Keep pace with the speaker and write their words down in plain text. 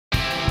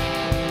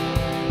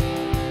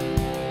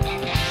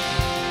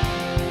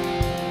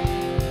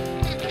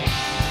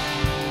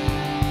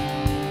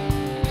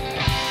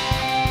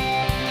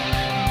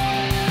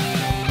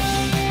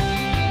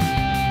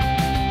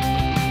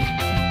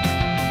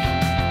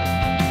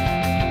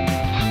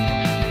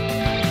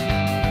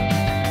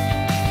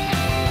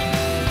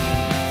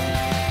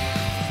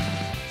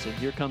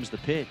comes the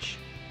pitch.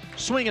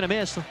 Swing and a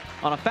miss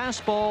on a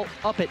fastball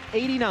up at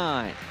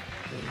 89.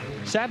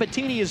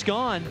 Sabatini is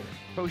gone.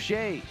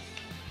 Poche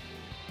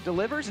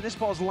delivers, and this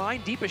ball's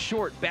lined deep as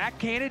short.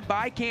 Backhanded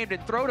by Camden.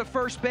 Throw to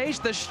first base.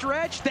 The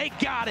stretch. They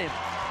got him.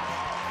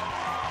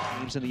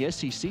 Teams in the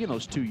SEC in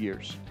those 2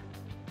 years.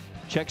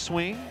 Check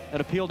swing. An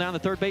appeal down the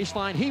third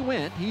baseline. He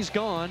went. He's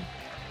gone.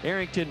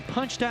 Arrington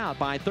punched out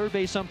by third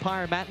base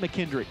umpire Matt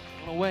McKendry.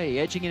 Away,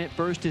 edging in at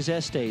first is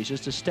Estes,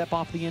 just a step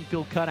off the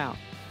infield cutout.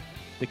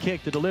 The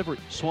kick, the delivery,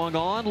 swung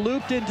on,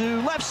 looped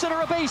into left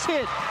center, a base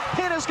hit.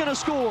 Hanna's gonna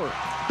score.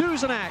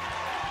 Duzenak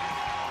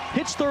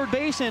hits third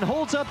base and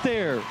holds up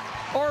there.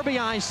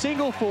 RBI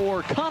single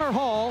for Connor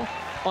Hall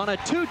on a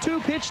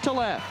 2-2 pitch to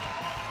left.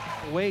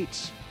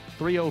 Waits,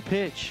 3-0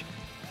 pitch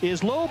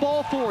is low,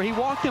 ball 4. He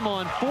walked him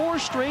on 4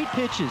 straight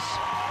pitches.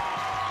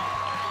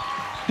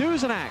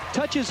 Duzenak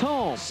touches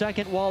home.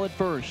 Second wall at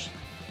first.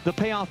 The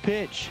payoff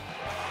pitch.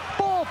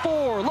 Ball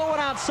 4, low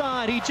and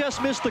outside. He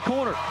just missed the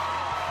corner.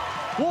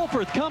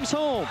 Wolford comes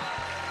home.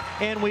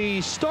 And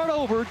we start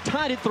over,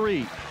 tied at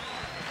 3.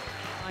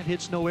 5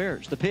 hits, no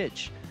errors. The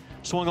pitch.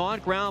 Swung on,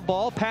 ground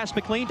ball, past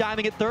McLean,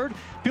 diving at third.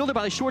 Fielded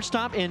by the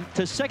shortstop and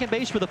to second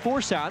base for the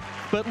force out.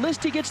 But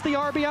Listy gets the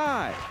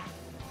RBI.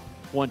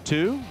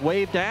 1-2,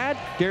 waved at.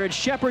 Garrett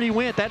Shepard, he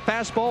went. That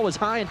fastball was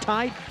high and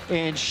tight,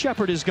 and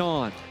Shepard is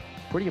gone.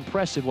 Pretty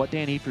impressive what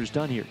Dan Heifer's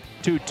done here.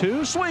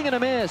 2-2, swing and a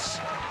miss.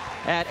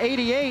 At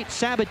 88,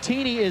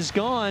 Sabatini is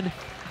gone.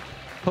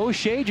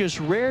 Poche just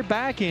reared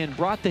back and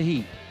brought the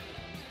heat.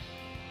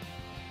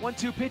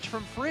 1-2 pitch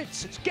from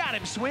Fritz. It's got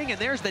him swinging.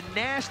 There's the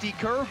nasty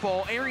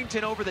curveball.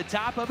 Arrington over the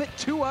top of it.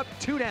 2 up,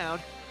 2 down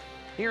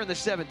here in the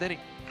 7th inning.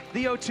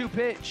 The 0-2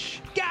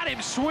 pitch. Got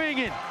him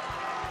swinging.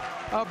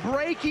 A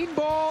breaking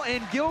ball,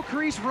 and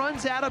Gilcrease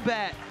runs out of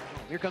bat.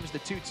 Here comes the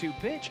 2-2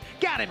 pitch.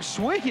 Got him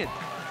swinging.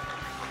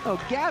 Oh,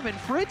 Gavin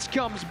Fritz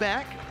comes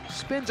back.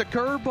 Spins a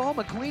curveball.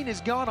 McLean is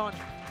gone on.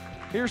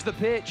 Here's the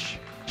pitch.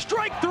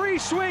 Strike 3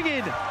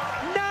 swinging.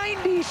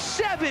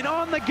 97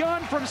 on the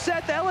gun from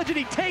Seth Elledge.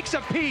 He takes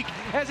a peek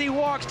as he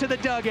walks to the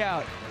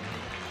dugout.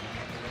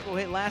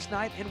 Hit last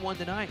night and one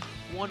tonight.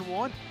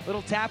 1-1.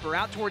 Little tapper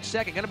out towards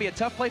second. Going to be a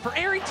tough play for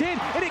Arrington,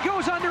 and it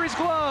goes under his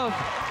glove.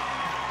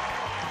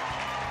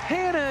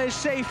 Hanna is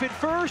safe at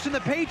first, and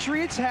the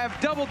Patriots have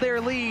doubled their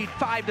lead,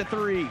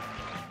 5-3.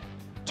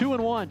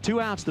 2-1,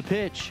 2 outs. The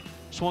pitch.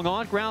 Swung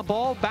on, ground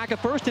ball, back at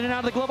first, in and out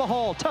of the glove of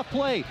Hall. Tough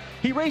play.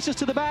 He races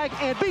to the bag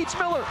and beats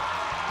Miller.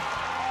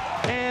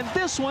 And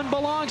this one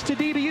belongs to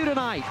DBU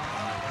tonight.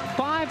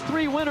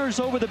 5-3 winners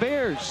over the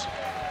Bears.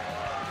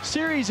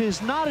 Series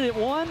is knotted at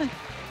 1,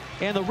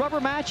 and the rubber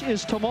match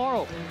is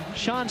tomorrow.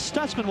 Sean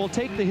Stutzman will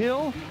take the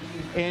hill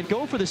and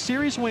go for the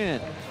series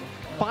win.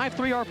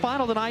 5-3 our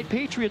final tonight.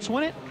 Patriots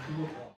win it.